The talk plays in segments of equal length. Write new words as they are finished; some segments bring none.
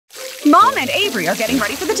Mom and Avery are getting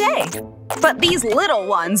ready for the day. But these little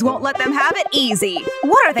ones won't let them have it easy.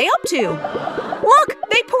 What are they up to? Look,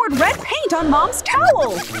 they poured red paint on Mom's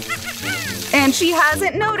towel. And she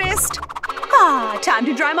hasn't noticed. Ah, time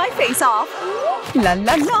to dry my face off. La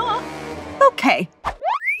la la. Okay.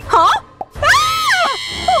 Huh? Ah!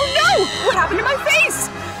 Oh no! What happened to my face?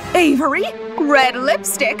 Avery? Red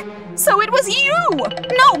lipstick? So it was you!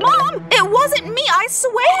 No, Mom! It wasn't me, I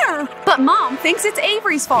swear! But Mom thinks it's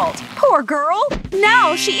Avery's fault. Poor girl.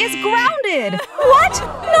 Now she is grounded. What?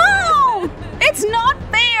 No! It's not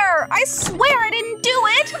fair! I swear I didn't do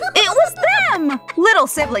it! It was them! Little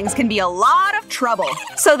siblings can be a lot of trouble.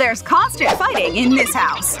 So there's constant fighting in this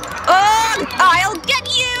house. I'll get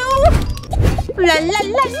you! La la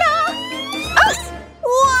la la! Oh!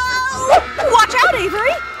 Whoa! Watch out,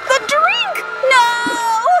 Avery! The drink! No!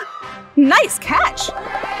 Nice catch!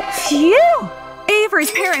 Phew!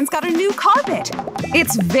 Avery's parents got a new carpet.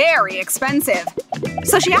 It's very expensive.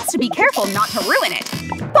 So she has to be careful not to ruin it.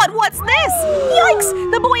 But what's this?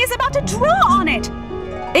 Yikes! The boy is about to draw on it!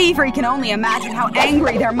 Avery can only imagine how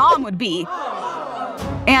angry their mom would be.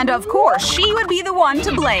 And of course, she would be the one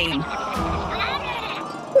to blame.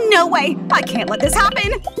 No way! I can't let this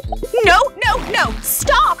happen! No, no, no!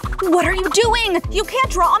 Stop! What are you doing? You can't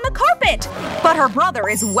draw on the carpet! But her brother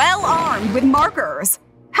is well armed with markers.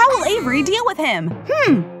 How will Avery deal with him?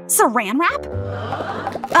 Saran wrap?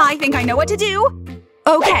 I think I know what to do.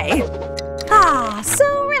 Okay. Ah,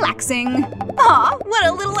 so relaxing. Ah, what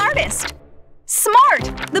a little artist.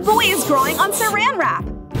 Smart! The boy is drawing on saran wrap.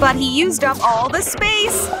 But he used up all the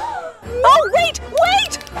space. Oh, wait!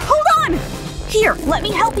 Wait! Hold on! Here, let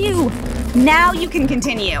me help you. Now you can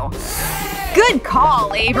continue. Good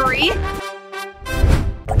call, Avery.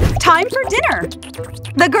 Time for dinner.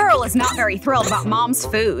 The girl is not very thrilled about Mom's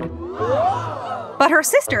food. But her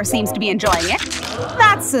sister seems to be enjoying it.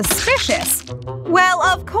 That's suspicious. Well,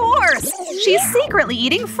 of course! She's secretly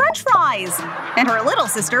eating French fries. And her little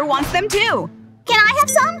sister wants them too. Can I have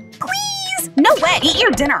some? Please! No way! Eat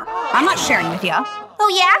your dinner. I'm not sharing with you. Oh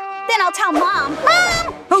yeah? Then I'll tell Mom.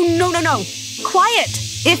 Mom! Oh, no, no, no. Quiet.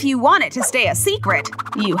 If you want it to stay a secret,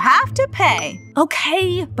 you have to pay.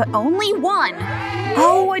 Okay, but only one.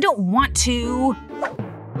 Oh, I don't want to.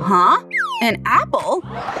 Huh? An apple?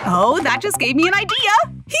 Oh, that just gave me an idea.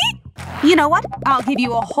 You know what? I'll give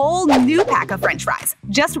you a whole new pack of French fries.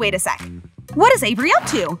 Just wait a sec. What is Avery up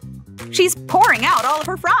to? She's pouring out all of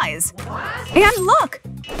her fries. And look!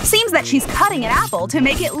 Seems that she's cutting an apple to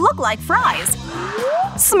make it look like fries.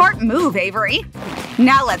 Smart move, Avery.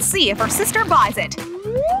 Now let's see if her sister buys it.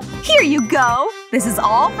 Here you go. This is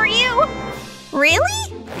all for you.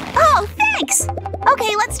 Really? Oh, thanks.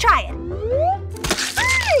 Okay, let's try it.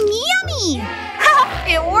 Yummy! Ha!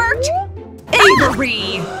 It worked!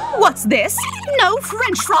 Avery! What's this? No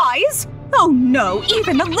French fries? Oh no,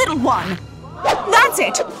 even a little one. That's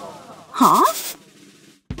it. Huh?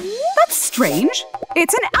 That's strange.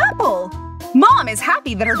 It's an apple. Mom is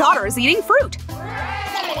happy that her daughter is eating fruit.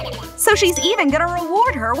 So she's even gonna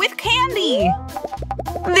reward her with candy.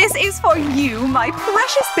 This is for you, my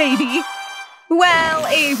precious baby. Well,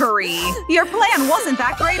 Avery, your plan wasn't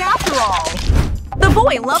that great after all. The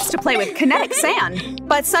boy loves to play with kinetic sand,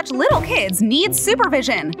 but such little kids need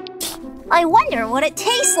supervision. I wonder what it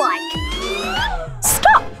tastes like.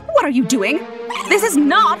 Stop! What are you doing? This is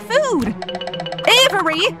not food!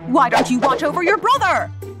 Avery, why don't you watch over your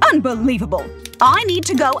brother? Unbelievable! I need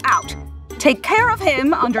to go out. Take care of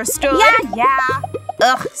him, understood? Yeah.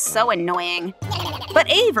 Ugh, so annoying. But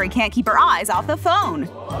Avery can't keep her eyes off the phone.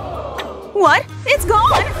 What? It's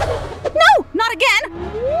gone! No, not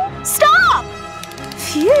again! Stop!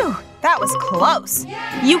 Phew, that was close.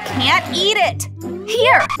 You can't eat it.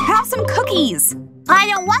 Here, have some cookies. I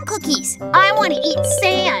don't want cookies. I want to eat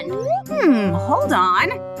sand. Hold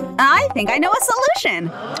on. I think I know a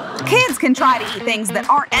solution. Kids can try to eat things that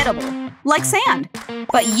aren't edible, like sand.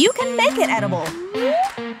 But you can make it edible.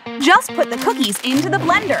 Just put the cookies into the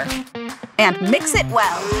blender and mix it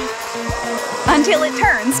well until it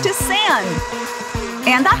turns to sand.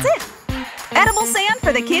 And that's it. Edible sand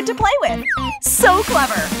for the kid to play with. So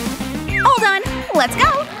clever. All done. Let's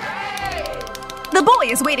go. The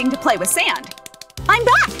boy is waiting to play with sand. I'm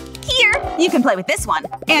back. Here, you can play with this one.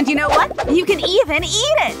 And you know what? You can even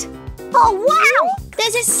eat it. Oh, wow!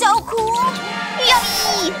 This is so cool!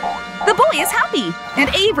 Yummy! The boy is happy,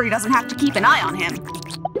 and Avery doesn't have to keep an eye on him.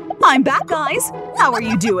 I'm back, guys. How are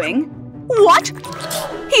you doing? What?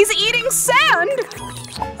 He's eating sand!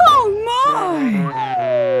 Oh,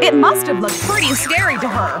 my! It must have looked pretty scary to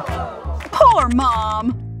her. Poor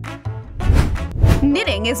Mom.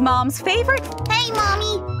 Knitting is Mom's favorite. Hey,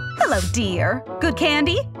 Mommy! Hello, dear. Good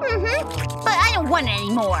candy? But I don't want it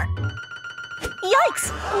anymore.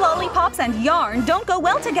 Yikes! Lollipops and yarn don't go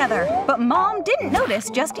well together. But Mom didn't notice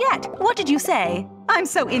just yet. What did you say? I'm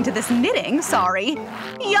so into this knitting, sorry.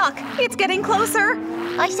 Yuck! It's getting closer.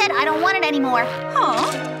 I said I don't want it anymore. Huh?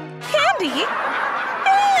 Candy?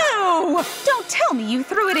 Ew! Don't tell me you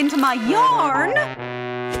threw it into my yarn!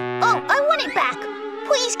 Oh, I want it back.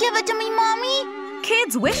 Please give it to me, Mommy.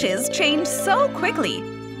 Kids' wishes change so quickly.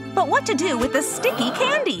 But what to do with the sticky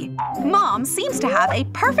candy? Mom seems to have a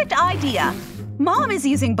perfect idea. Mom is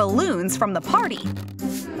using balloons from the party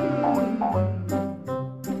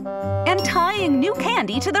and tying new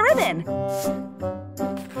candy to the ribbon.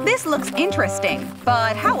 This looks interesting,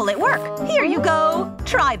 but how will it work? Here you go.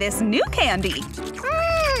 Try this new candy.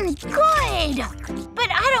 Good. But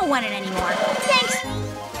I don't want it anymore. Thanks.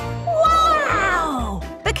 Wow!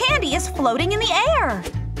 The candy is floating in the air.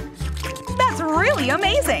 That's really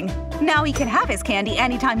amazing. Now he can have his candy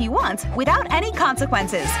anytime he wants without any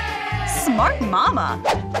consequences. Smart mama.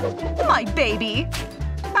 My baby.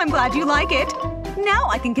 I'm glad you like it. Now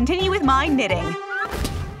I can continue with my knitting.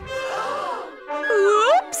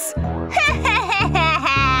 Oops!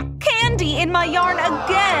 Candy in my yarn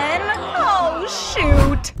again! Oh,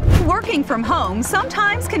 shoot! Working from home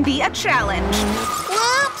sometimes can be a challenge.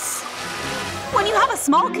 Whoops! When you have a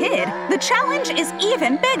small kid, the challenge is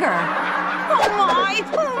even bigger. Oh my!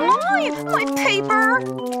 Oh my! My paper!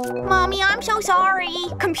 Mommy, I'm so sorry.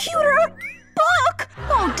 Computer? Book!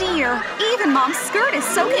 Oh dear, even Mom's skirt is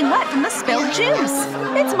soaking wet from the spilled juice.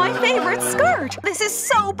 It's my favorite skirt. This is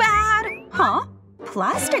so bad. Huh?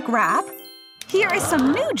 Plastic wrap? Here is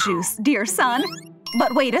some new juice, dear son.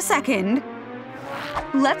 But wait a second.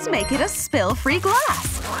 Let's make it a spill-free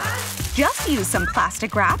glass. Just use some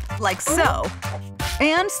plastic wrap, like so,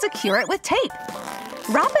 and secure it with tape.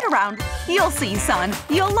 Wrap it around. You'll see, son.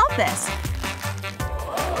 You'll love this.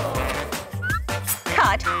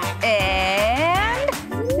 Cut, and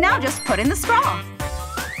now just put in the straw.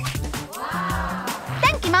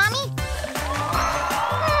 Thank you, Mommy.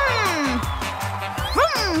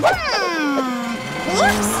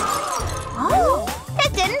 Whoops! Oh,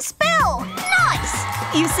 it didn't spill.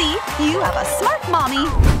 Nice. You see, you have a smart mommy.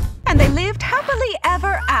 And they lived happily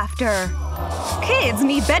ever after. Kids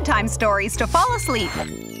need bedtime stories to fall asleep.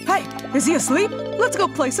 Hey, is he asleep? Let's go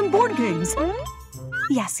play some board games.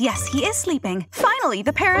 Yes, he is sleeping. Finally,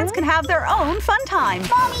 the parents can have their own fun time.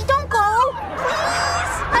 Mommy, don't go.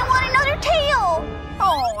 Please. I want another tale.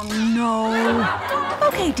 Oh, no.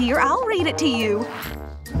 Okay, dear, I'll read it to you.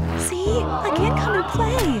 See? I can't come and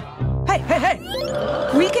play. Hey.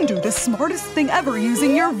 We can do the smartest thing ever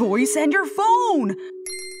using your voice and your phone.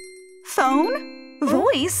 Phone?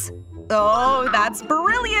 Voice? Oh, that's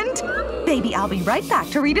brilliant! Baby, I'll be right back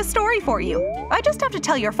to read a story for you. I just have to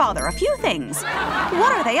tell your father a few things.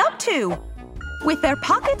 What are they up to? With their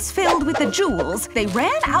pockets filled with the jewels, they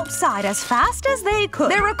ran outside as fast as they could.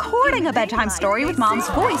 They're recording a bedtime story with Mom's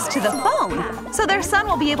voice to the phone, so their son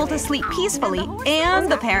will be able to sleep peacefully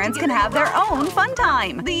and the parents can have their own fun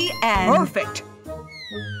time. The end. Perfect!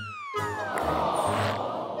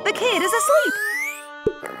 The kid is asleep.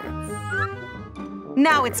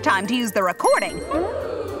 Now it's time to use the recording.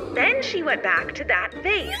 Then she went back to that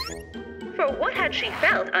vase. For what had she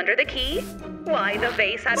felt under the key? Why, the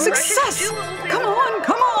vase had Success! precious jewels.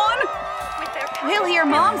 Come on! He'll hear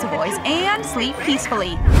Mom's voice and sleep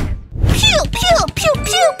peacefully. Pew, pew, pew, pew,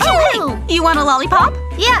 pew! Oh, hey! You want a lollipop?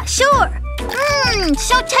 Yeah, sure!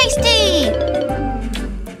 So tasty!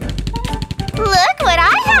 Look what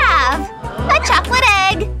I have! A chocolate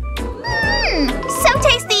egg! So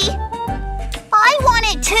tasty! I want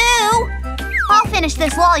it too! I'll finish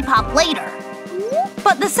this lollipop later.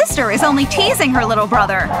 But the sister is only teasing her little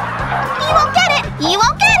brother. You won't get it! You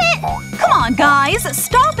won't get it! Come on, guys!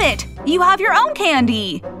 Stop it! You have your own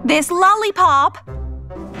candy! This lollipop!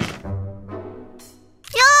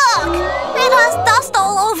 Yuck! It has dust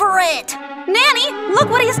all over it! Nanny, look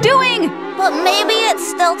what he's doing! But maybe it's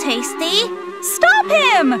still tasty? Stop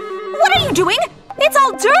him! What are you doing? It's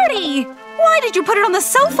all dirty! Why did you put it on the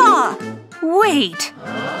sofa? Wait.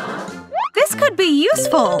 This could be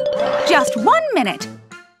useful. Just 1 minute.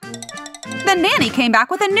 The nanny came back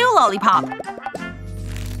with a new lollipop.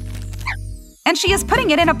 And she is putting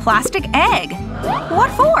it in a plastic egg. What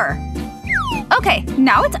for? Okay,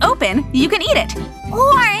 now it's open. You can eat it.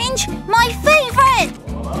 Orange! My favorite!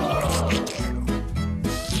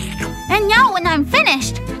 And now when I'm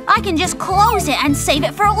finished, I can just close it and save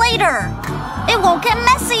it for later. It won't get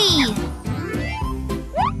messy.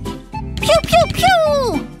 Pew, pew,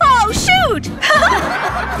 pew! Oh, shoot!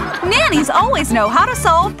 Nannies always know how to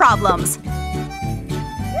solve problems.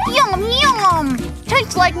 Yum, yum!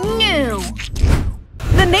 Tastes like new!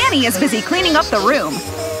 The nanny is busy cleaning up the room,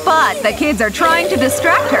 but the kids are trying to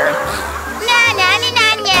distract her. Na na na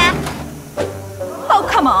na na! Oh,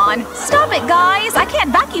 come on! Stop it, guys! I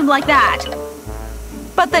can't vacuum like that!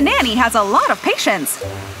 But the nanny has a lot of patience.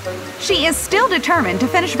 She is still determined to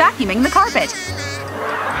finish vacuuming the carpet.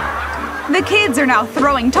 The kids are now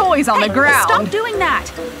throwing toys on the ground. Stop doing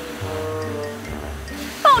that!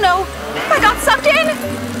 Oh no! I got sucked in!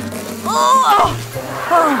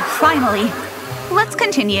 Oh, finally. Let's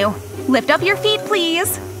continue. Lift up your feet,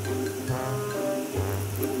 please.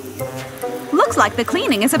 Looks like the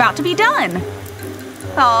cleaning is about to be done.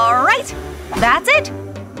 All right, that's it.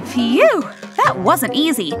 Phew, that wasn't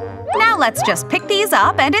easy. Now let's just pick these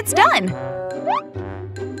up and it's done.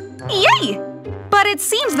 Yay! But it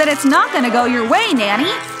seems that it's not gonna go your way,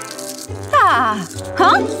 Nanny. Huh?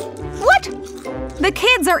 What? The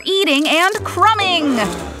kids are eating and crumbing.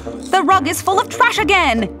 The rug is full of trash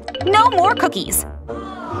again. No more cookies.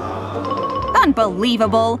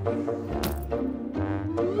 Unbelievable.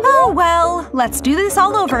 Oh well, let's do this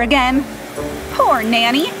all over again. Poor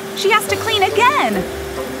Nanny, she has to clean again.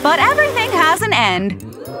 But everything has an end.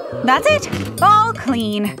 That's it, all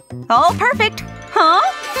clean. All perfect. Huh?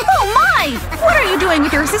 Oh my! What are you doing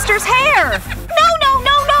with your sister's hair? No, no,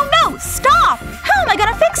 no, no, no! Stop! How am I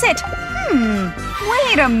gonna fix it?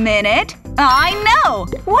 Wait a minute. I know!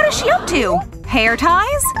 What is she up to? Hair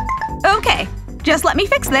ties? Okay, just let me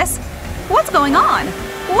fix this. What's going on?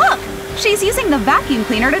 Look! She's using the vacuum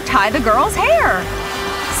cleaner to tie the girl's hair!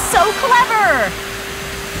 So clever!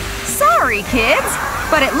 Sorry, kids,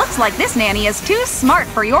 but it looks like this nanny is too smart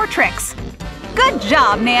for your tricks. Good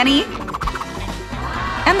job, Nanny!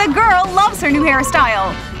 And the girl loves her new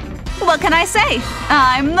hairstyle. What can I say?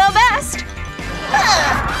 I'm the best!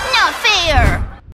 Not fair!